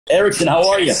Erickson, how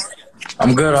are you?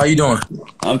 I'm good. How you doing?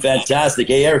 I'm fantastic.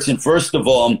 Hey, Erickson, first of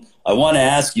all, I want to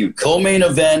ask you, co-main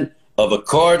event of a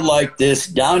card like this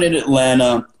down in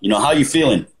Atlanta, how you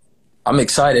feeling? I'm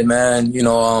excited, man.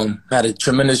 Had a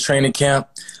tremendous training camp.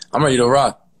 I'm ready to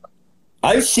rock.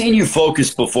 I've seen you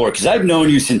focus before because I've known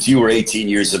you since you were 18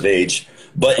 years of age.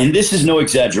 And this is no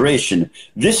exaggeration,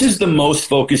 this is the most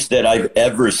focused that I've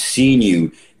ever seen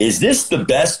you. Is this the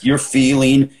best you're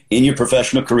feeling in your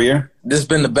professional career? This has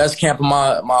been the best camp of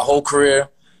my whole career,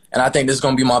 and I think this is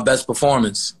going to be my best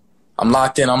performance. I'm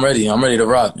locked in. I'm ready. I'm ready to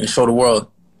rock and show the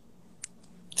world.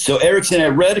 So, Erickson, I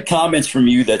read comments from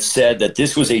you that said that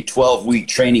this was a 12-week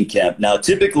training camp. Now,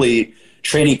 typically,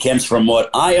 training camps, from what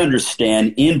I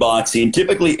understand in boxing,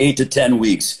 typically 8 to 10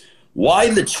 weeks. Why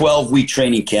the 12-week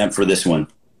training camp for this one?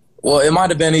 Well, it might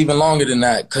have been even longer than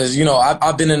that because,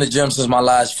 I've been in the gym since my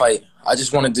last fight. I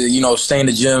just wanted to, stay in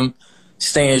the gym,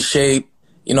 stay in shape,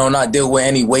 not deal with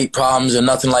any weight problems or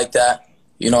nothing like that.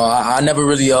 I never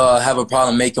really have a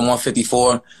problem making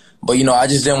 154, but, I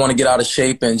just didn't want to get out of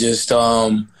shape and just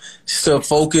still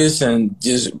focus and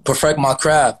just perfect my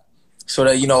craft so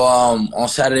that, on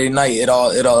Saturday night,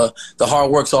 the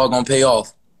hard work's all going to pay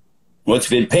off. Well, it's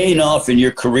been paying off in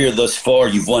your career thus far.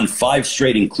 You've won 5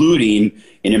 straight, including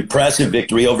an impressive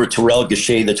victory over Terrell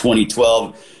Gausha, the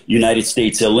 2012 United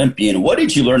States Olympian. What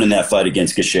did you learn in that fight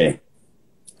against Gausha?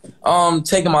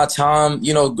 Taking my time.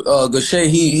 Gausha,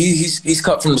 he's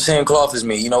cut from the same cloth as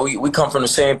me. We come from the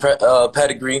same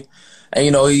pedigree.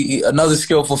 And, he another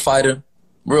skillful fighter,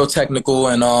 real technical.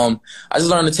 And I just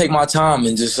learned to take my time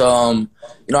and just, I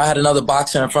had another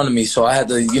boxer in front of me. So I had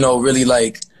to, really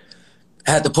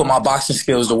I had to put my boxing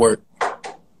skills to work.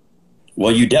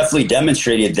 Well, you definitely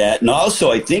demonstrated that. And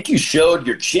also, I think you showed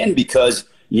your chin because,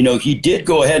 he did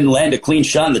go ahead and land a clean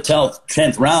shot in the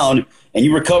 10th round, and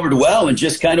you recovered well and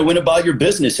just kind of went about your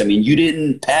business. I mean, you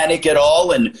didn't panic at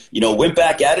all and, went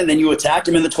back at it, and then you attacked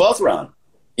him in the 12th round.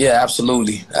 Yeah,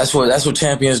 absolutely. That's what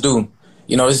champions do.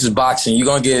 This is boxing. You're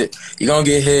gonna get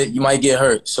hit, you might get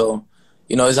hurt. So,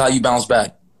 it's how you bounce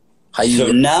back.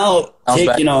 Now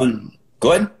taking on –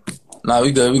 go ahead. No,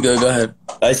 we good. Go ahead.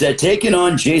 I said taking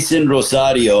on Jeison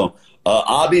Rosario.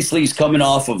 Obviously, he's coming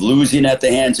off of losing at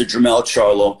the hands of Jermell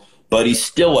Charlo, but he's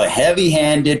still a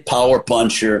heavy-handed power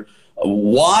puncher.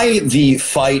 Why the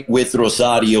fight with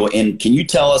Rosario, and can you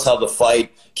tell us how the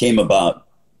fight came about?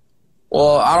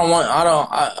 Well, I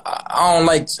don't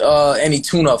like any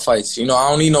tune-up fights. I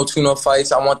don't need no tune-up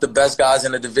fights. I want the best guys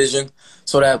in the division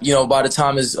so that, by the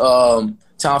time it's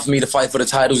time for me to fight for the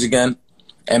titles again,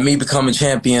 and me becoming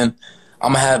champion,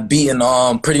 I'm gonna have beaten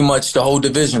pretty much the whole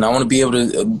division. I want to be able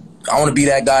to. I want to be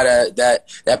that guy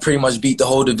that pretty much beat the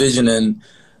whole division and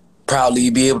proudly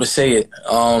be able to say it.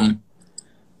 I'm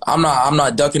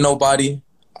not ducking nobody.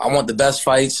 I want the best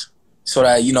fights so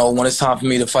that when it's time for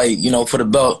me to fight, for the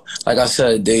belt. Like I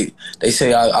said, they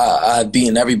say I've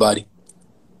beaten everybody.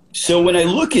 So when I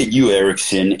look at you,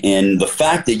 Erickson, and the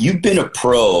fact that you've been a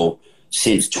pro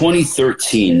since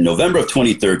 2013, November of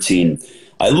 2013.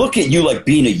 I look at you like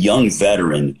being a young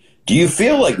veteran. Do you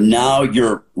feel like now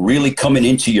you're really coming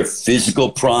into your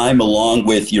physical prime along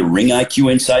with your ring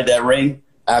IQ inside that ring?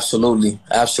 Absolutely.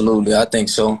 Absolutely. I think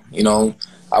so.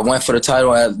 I went for the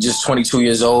title at just 22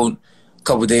 years old. A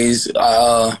couple days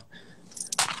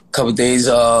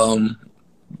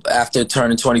after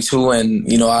turning 22,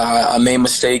 and, I made a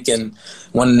mistake and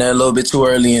went in there a little bit too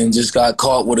early and just got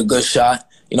caught with a good shot.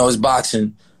 It's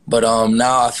boxing. But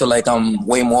now I feel like I'm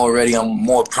way more ready. I'm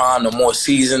more primed. I'm more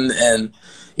seasoned. And,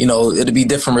 it'll be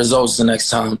different results the next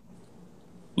time.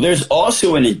 There's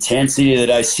also an intensity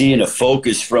that I see and a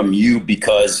focus from you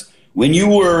because when you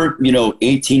were,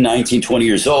 18, 19, 20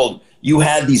 years old, you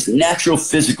had these natural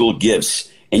physical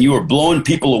gifts and you were blowing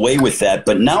people away with that.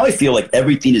 But now I feel like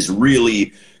everything is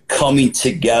really coming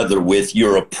together with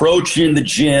your approach in the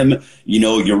gym,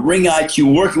 your ring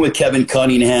IQ, working with Kevin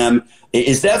Cunningham.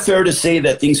 Is that fair to say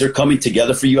that things are coming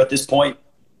together for you at this point?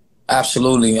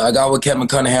 Absolutely. I got with Kevin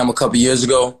Cunningham a couple years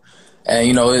ago, and,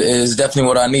 it is definitely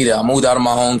what I needed. I moved out of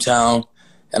my hometown,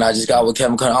 and I just got with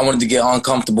Kevin Cunningham. I wanted to get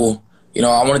uncomfortable.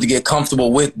 I wanted to get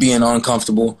comfortable with being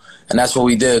uncomfortable, and that's what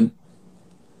we did.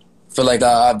 I feel like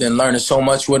I've been learning so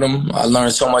much with him. I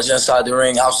learned so much inside the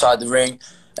ring, outside the ring,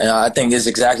 and I think it's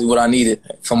exactly what I needed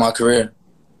for my career.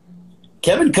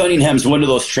 Kevin Cunningham's one of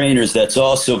those trainers that's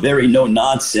also very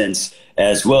no-nonsense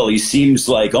as well. He seems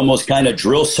like almost kind of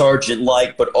drill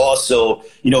sergeant-like, but also,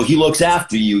 he looks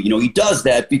after you. He does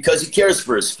that because he cares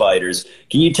for his fighters.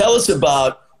 Can you tell us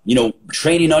about,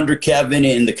 training under Kevin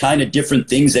and the kind of different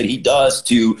things that he does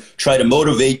to try to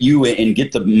motivate you and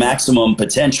get the maximum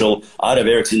potential out of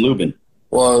Erickson Lubin?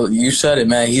 Well, you said it,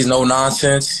 man. He's no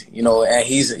nonsense, you know, and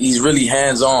he's really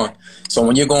hands on. So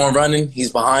when you're going running,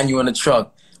 he's behind you in the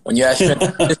truck. When you're at strength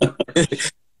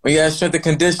and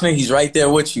conditioning, he's right there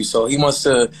with you. So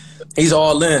he's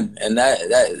all in, and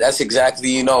that's exactly,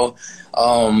 you know,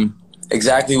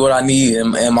 exactly what I need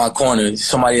in my corner.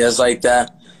 Somebody that's like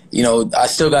that. You know, I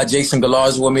still got Jason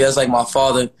Gallarza with me. That's like my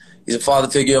father. He's a father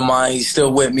figure of mine. He's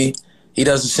still with me. He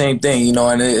does the same thing, you know,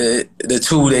 and the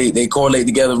two, they correlate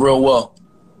together real well.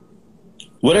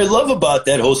 What I love about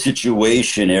that whole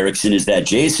situation, Erickson, is that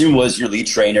Jeison was your lead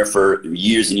trainer for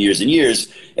years and years and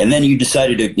years, and then you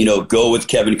decided to, you know, go with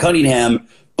Kevin Cunningham,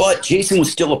 but Jeison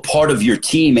was still a part of your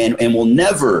team and will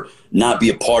never not be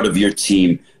a part of your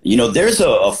team. You know, there's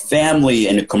a family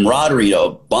and a camaraderie, a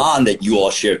bond that you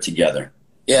all share together.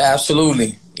 Yeah,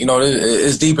 absolutely. You know,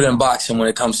 it's deeper than boxing when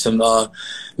it comes to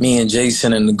me and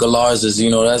Jeison and the Gallarzas. You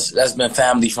know, that's been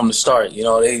family from the start. You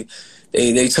know,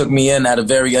 they took me in at a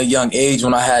very young age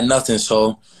when I had nothing.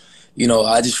 So, you know,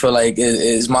 I just feel like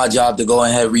it's my job to go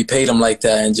ahead and repay them like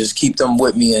that and just keep them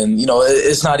with me. And, you know,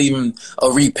 it's not even a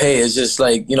repay. It's just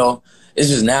like, you know, it's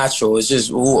just natural. It's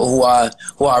just who I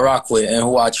rock with and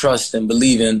who I trust and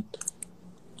believe in.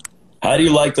 How do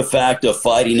you like the fact of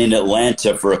fighting in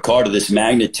Atlanta for a card of this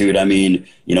magnitude? I mean,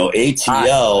 you know,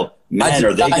 ATL, man,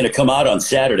 are they going to come out on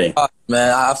Saturday?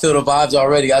 Man, I feel the vibes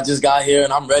already. I just got here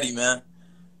and I'm ready, man.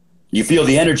 You feel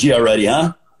the energy already,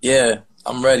 huh? Yeah,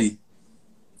 I'm ready.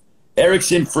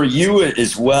 Erickson, for you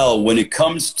as well, when it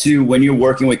comes to when you're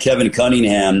working with Kevin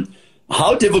Cunningham,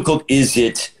 how difficult is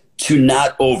it to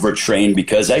not overtrain?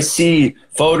 Because I see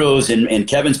photos and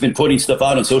Kevin's been putting stuff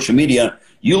out on social media.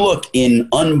 You look in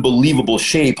unbelievable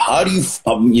shape. How do you,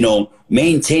 you know,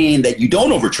 maintain that you don't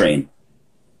overtrain?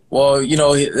 Well, you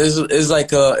know,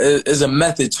 there's a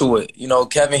method to it. You know,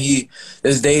 Kevin,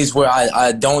 there's days where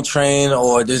I don't train,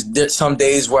 or there's some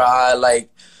days where I like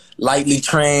lightly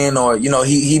train, or, you know,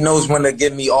 he knows when to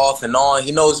get me off and on.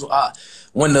 He knows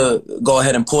when to go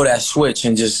ahead and pull that switch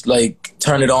and just like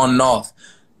turn it on and off.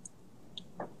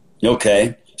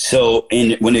 Okay. So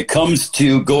when it comes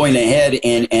to going ahead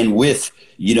and with,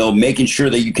 you know, making sure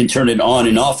that you can turn it on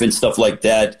and off and stuff like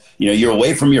that, you know, you're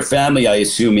away from your family, I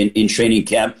assume, in training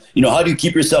camp. You know, how do you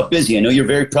keep yourself busy? I know you're a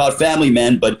very proud family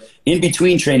man, but in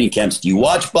between training camps, do you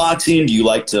watch boxing? Do you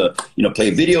like to, you know,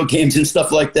 play video games and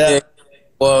stuff like that? Yeah.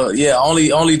 Well, yeah,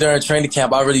 only during training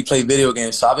camp I really play video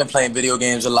games. So I've been playing video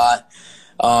games a lot.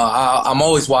 I'm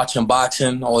always watching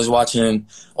boxing, always watching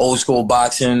old school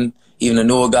boxing, even the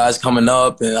newer guys coming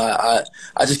up, and I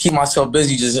just keep myself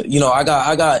busy. Just, you know, I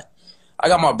got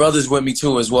my brothers with me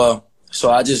too as well. So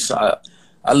I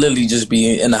literally just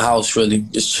be in the house, really,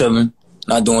 just chilling,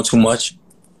 not doing too much.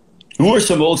 Who are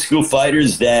some old school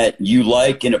fighters that you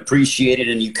like and appreciated,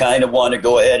 and you kind of want to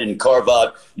go ahead and carve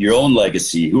out your own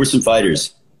legacy? Who are some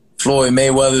fighters? Floyd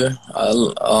Mayweather.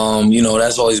 You know,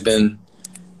 that's always been,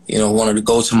 you know, one of the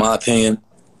GOATs in my opinion.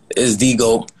 Is the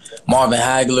GOAT. Marvin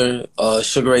Hagler,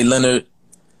 Sugar Ray Leonard,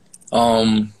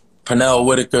 Pernell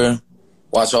Whitaker.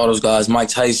 Watch all those guys. Mike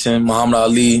Tyson, Muhammad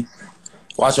Ali.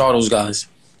 Watch all those guys.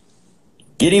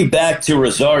 Getting back to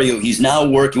Rosario, he's now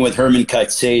working with Herman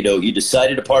Caicedo. He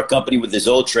decided to part company with his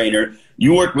old trainer.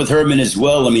 You worked with Herman as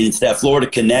well. I mean, it's that Florida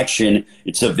connection.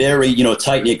 It's a very, you know,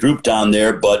 tight-knit group down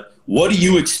there. But what are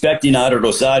you expecting out of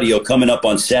Rosario coming up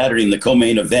on Saturday in the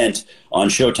co-main event on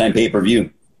Showtime pay-per-view?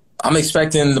 I'm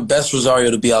expecting the best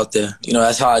Rosario to be out there. You know,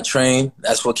 that's how I train.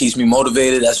 That's what keeps me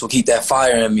motivated. That's what keeps that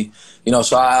fire in me. You know,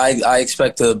 so I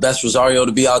expect the best Rosario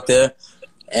to be out there.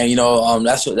 And, you know,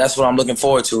 that's what I'm looking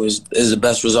forward to is the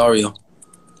best Rosario.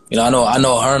 You know, I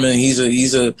know Herman, he's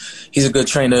a good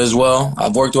trainer as well.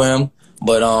 I've worked with him,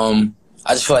 but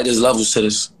I just feel like there's levels to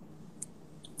this.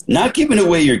 Not giving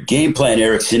away your game plan,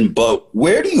 Erickson, but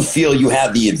where do you feel you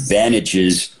have the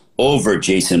advantages over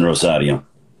Jeison Rosario?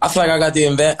 I feel like I got the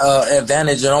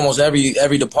advantage in almost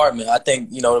every department. I think,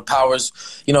 you know, the powers,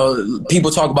 you know, people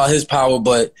talk about his power,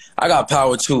 but I got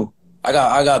power too. I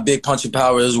got big punching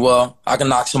power as well. I can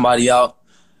knock somebody out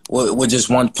with just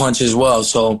one punch as well.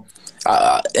 So,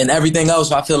 and everything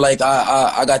else, I feel like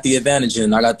I got the advantage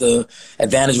in. I got the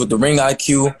advantage with the ring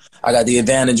IQ. I got the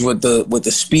advantage with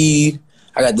the speed.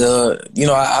 I got you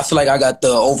know, I feel like I got the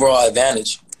overall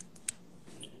advantage.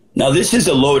 Now, this is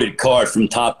a loaded card from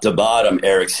top to bottom,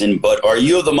 Erickson, but are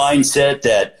you of the mindset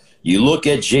that you look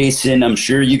at Jeison, I'm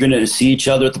sure you're going to see each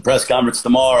other at the press conference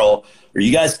tomorrow, are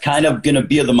you guys kind of going to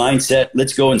be of the mindset,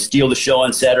 let's go and steal the show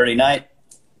on Saturday night?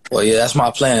 Well, yeah, that's my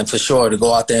plan for sure, to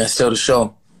go out there and steal the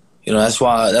show. You know, that's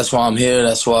why I'm here.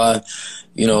 That's why,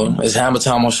 you know, it's hammer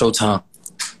time on Showtime.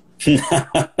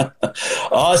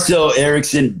 Also,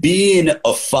 Erickson, being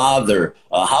a father,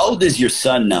 how old is your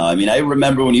son now? I mean, I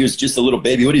remember when he was just a little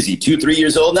baby. What is he, 2, 3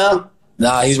 years old now?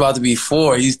 Nah, he's about to be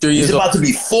 4. He's 3 years old. He's about to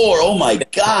be 4. Oh, my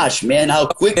gosh, man. How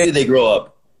quick did they grow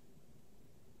up?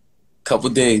 Couple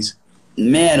days.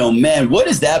 Man, oh, man. What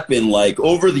has that been like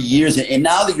over the years? And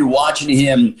now that you're watching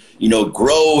him,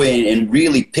 grow and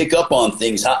really pick up on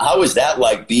things, how is that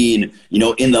like being,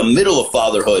 in the middle of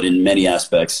fatherhood in many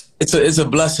aspects? It's a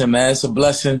blessing, man. It's a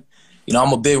blessing.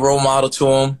 I'm a big role model to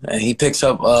him, and he picks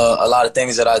up a lot of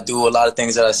things that I do, a lot of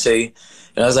things that I say.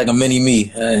 It's like a mini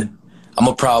me, and I'm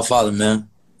a proud father, man.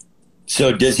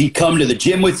 So does he come to the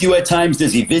gym with you at times?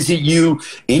 Does he visit you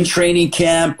in training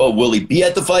camp? Or will he be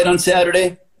at the fight on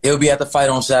Saturday? He'll be at the fight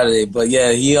on Saturday. But,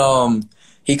 yeah, he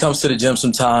comes to the gym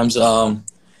sometimes.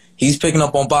 He's picking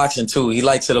up on boxing, too. He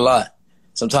likes it a lot.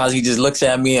 Sometimes he just looks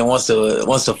at me and wants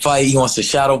to fight. He wants to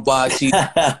shadow box. He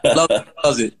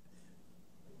loves it.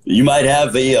 You might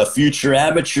have a future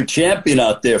amateur champion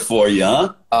out there for you,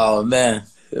 huh? Oh, man.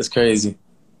 That's crazy.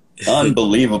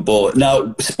 Unbelievable.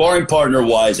 Now, sparring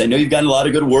partner-wise, I know you've gotten a lot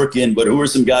of good work in, but who are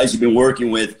some guys you've been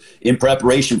working with in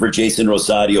preparation for Jeison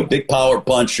Rosario? Big power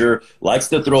puncher, likes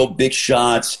to throw big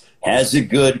shots, has a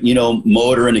good,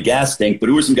 motor and a gas tank. But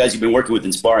who are some guys you've been working with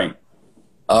in sparring?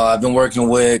 I've been working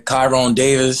with Kyron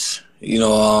Davis. He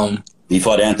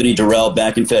fought Anthony Durrell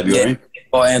back in February. Yeah, he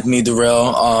fought Anthony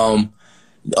Durrell.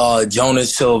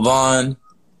 Jonas Silvan.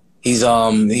 He's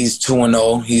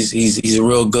 2-0. He's a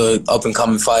real good up and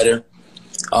coming fighter.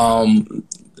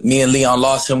 Me and Leon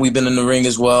Lawson, we've been in the ring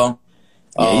as well.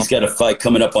 Yeah, he's got a fight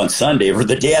coming up on Sunday or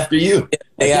the day after you.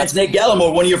 Against Nate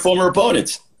Gallimore, one of your former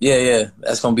opponents. Yeah,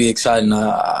 that's gonna be exciting.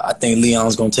 I think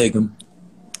Leon's gonna take him.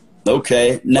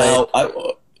 Okay, now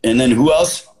and then who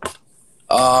else?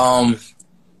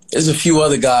 There's a few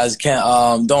other guys.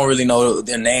 Don't really know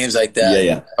their names like that.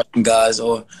 Yeah. Guys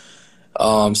or.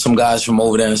 Some guys from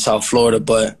over there in South Florida,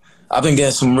 but I've been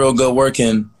getting some real good work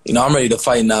in. I'm ready to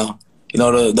fight now.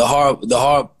 The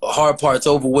hard part's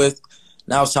over with.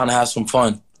 Now it's time to have some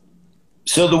fun.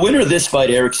 So the winner of this fight,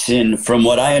 Erickson, from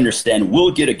what I understand,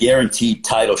 will get a guaranteed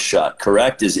title shot,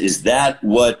 correct? Is that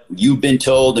what you've been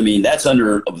told? I mean,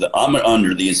 I'm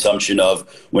under the assumption of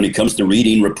when it comes to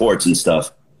reading reports and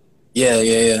stuff.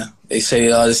 Yeah. They say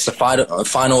it's the final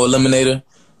eliminator.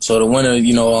 So the winner,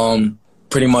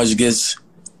 pretty much gets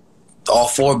all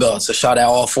 4 belts, a shot at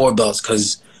all 4 belts,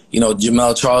 because,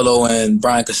 Jamel Charlo and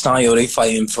Brian Castaño, they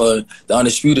fighting for the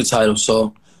undisputed title.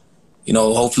 So,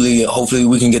 hopefully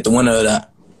we can get the winner of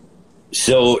that.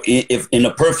 So if in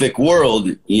a perfect world,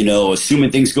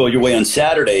 assuming things go your way on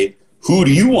Saturday, who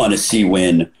do you want to see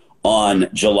win on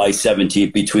July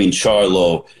 17th between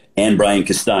Charlo and Brian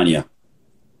Castaño?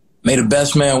 May the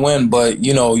best man win, but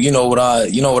you know what I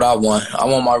want. I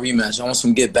want my rematch. I want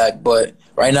some get back. But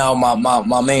right now,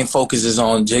 my main focus is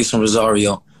on Jeison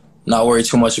Rosario. Not worried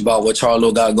too much about what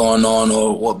Charlo got going on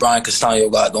or what Brian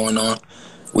Castaño got going on.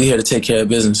 We here to take care of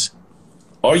business.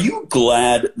 Are you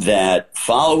glad that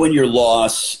following your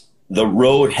loss, the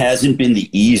road hasn't been the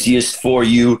easiest for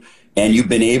you, and you've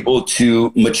been able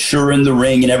to mature in the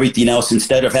ring and everything else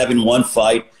instead of having one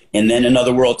fight and then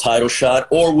another world title shot?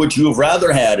 Or would you have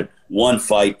rather had one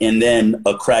fight and then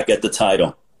a crack at the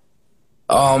title?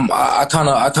 I kind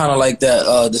of like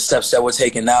that. The steps that we're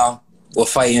taking now. We're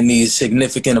fighting these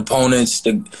significant opponents,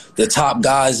 the top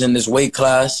guys in this weight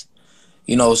class.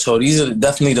 So these are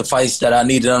definitely the fights that I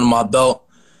needed under my belt.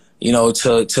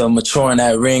 To mature in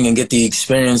that ring and get the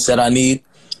experience that I need.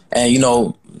 And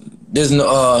there's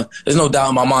no doubt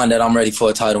in my mind that I'm ready for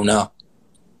a title now.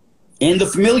 And the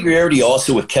familiarity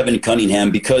also with Kevin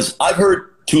Cunningham, because I've heard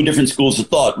 2 different schools of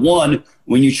thought. One,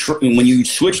 when you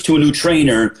switch to a new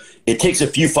trainer, it takes a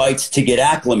few fights to get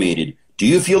acclimated. Do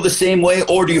you feel the same way,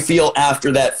 or do you feel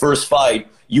after that first fight,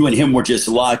 you and him were just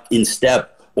locked in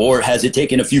step, or has it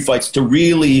taken a few fights to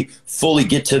really fully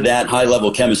get to that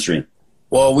high-level chemistry?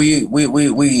 Well,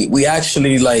 we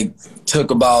actually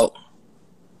took about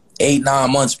 8-9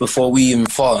 months before we even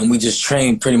fought, and we just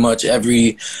trained pretty much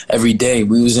every day.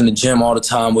 We was in the gym all the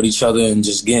time with each other and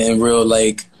just getting real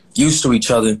used to each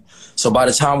other. So by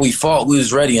the time we fought, we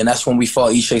was ready, and that's when we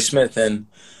fought Ishe Smith, and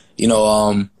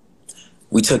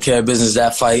we took care of business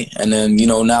that fight, and then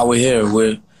now we're here.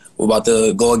 We're about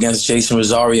to go against Jeison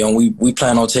Rosario, and we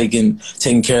plan on taking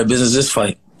care of business this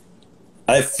fight.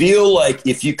 I feel like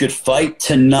if you could fight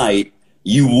tonight,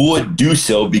 you would do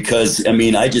so, because,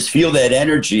 I just feel that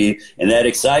energy and that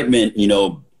excitement,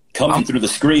 coming through the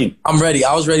screen. I'm ready.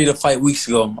 I was ready to fight weeks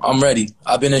ago. I'm ready.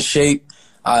 I've been in shape.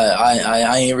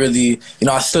 I ain't really,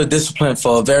 I stood disciplined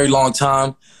for a very long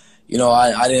time.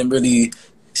 I didn't really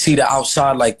see the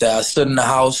outside like that. I stood in the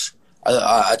house.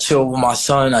 I chilled with my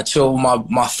son. I chilled with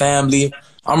my family.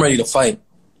 I'm ready to fight.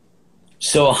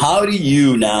 So how do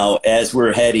you now, as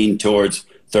we're heading towards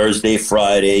Thursday,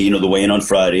 Friday, you know, the weigh-in on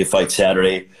Friday, fight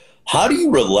Saturday, how do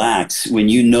you relax when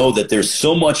you know that there's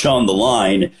so much on the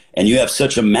line and you have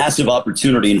such a massive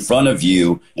opportunity in front of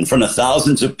you, in front of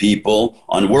thousands of people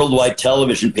on worldwide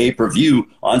television pay-per-view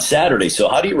on Saturday? So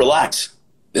how do you relax?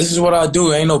 This is what I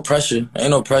do. Ain't no pressure.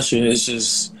 Ain't no pressure. It's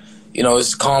just, you know,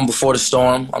 it's calm before the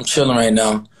storm. I'm chilling right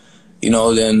now. You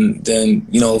know, then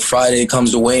you know, Friday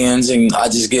comes the weigh-ins and I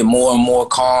just get more and more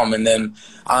calm, and then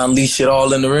I unleash it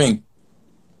all in the ring.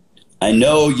 I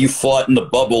know you fought in the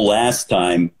bubble last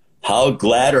time. How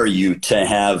glad are you to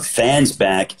have fans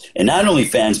back, and not only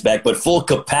fans back, but full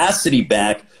capacity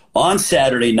back on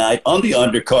Saturday night on the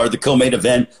undercard, the co-main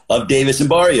event of Davis and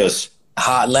Barrios?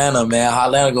 Hot Atlanta, man. Hot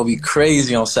Atlanta gonna be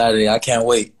crazy on Saturday. I can't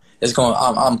wait. It's going.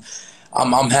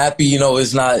 I'm happy. You know,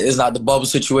 it's not the bubble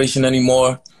situation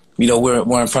anymore. You know,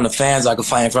 we're in front of fans. I can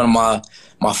fight in front of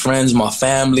my friends, my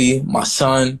family, my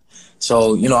son.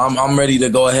 So, you know, I'm ready to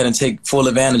go ahead and take full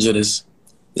advantage of this.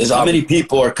 How many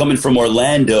people are coming from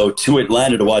Orlando to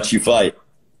Atlanta to watch you fight?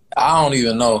 I don't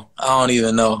even know. I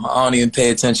don't even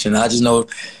pay attention. I just know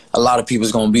a lot of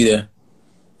people's going to be there.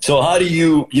 So how do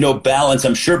you balance?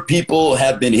 I'm sure people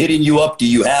have been hitting you up. Do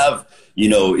you have,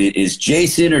 is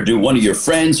Jeison or do one of your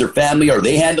friends or family, are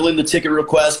they handling the ticket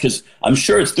request? Because I'm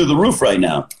sure it's through the roof right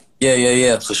now.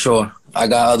 Yeah, for sure. I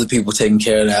got other people taking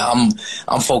care of that.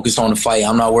 I'm focused on the fight.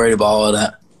 I'm not worried about all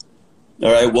that.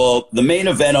 All right, well, the main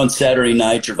event on Saturday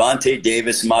night, Gervonta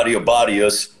Davis, Mario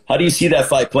Barrios. How do you see that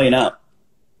fight playing out?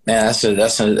 Man,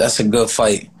 that's a good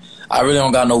fight. I really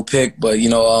don't got no pick, but,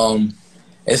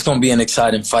 it's going to be an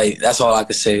exciting fight. That's all I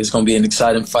can say. It's going to be an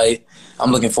exciting fight.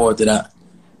 I'm looking forward to that.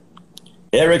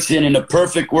 Erickson, in a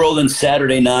perfect world on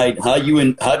Saturday night, how do you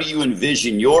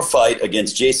envision your fight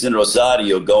against Jeison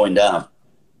Rosario going down?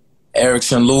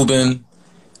 Erickson Lubin.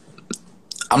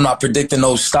 I'm not predicting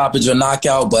no stoppage or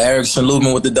knockout, but Erickson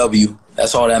Lubin with the W.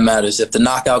 That's all that matters. If the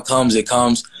knockout comes, it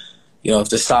comes. If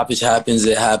the stoppage happens,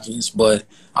 it happens. But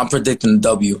I'm predicting the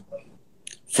W.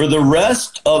 For the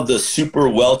rest of the super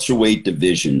welterweight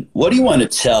division, what do you want to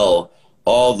tell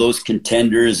all those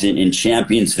contenders and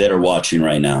champions that are watching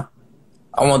right now?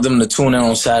 I want them to tune in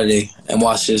on Saturday and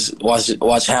watch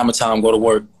Hammer Time go to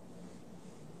work.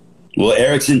 Well,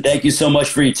 Erickson, thank you so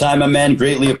much for your time, my man.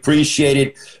 Greatly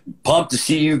appreciated. Pumped to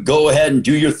see you go ahead and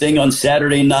do your thing on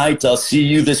Saturday night. I'll see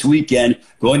you this weekend.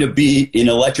 Going to be an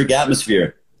electric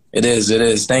atmosphere. It is.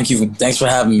 Thank you. Thanks for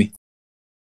having me.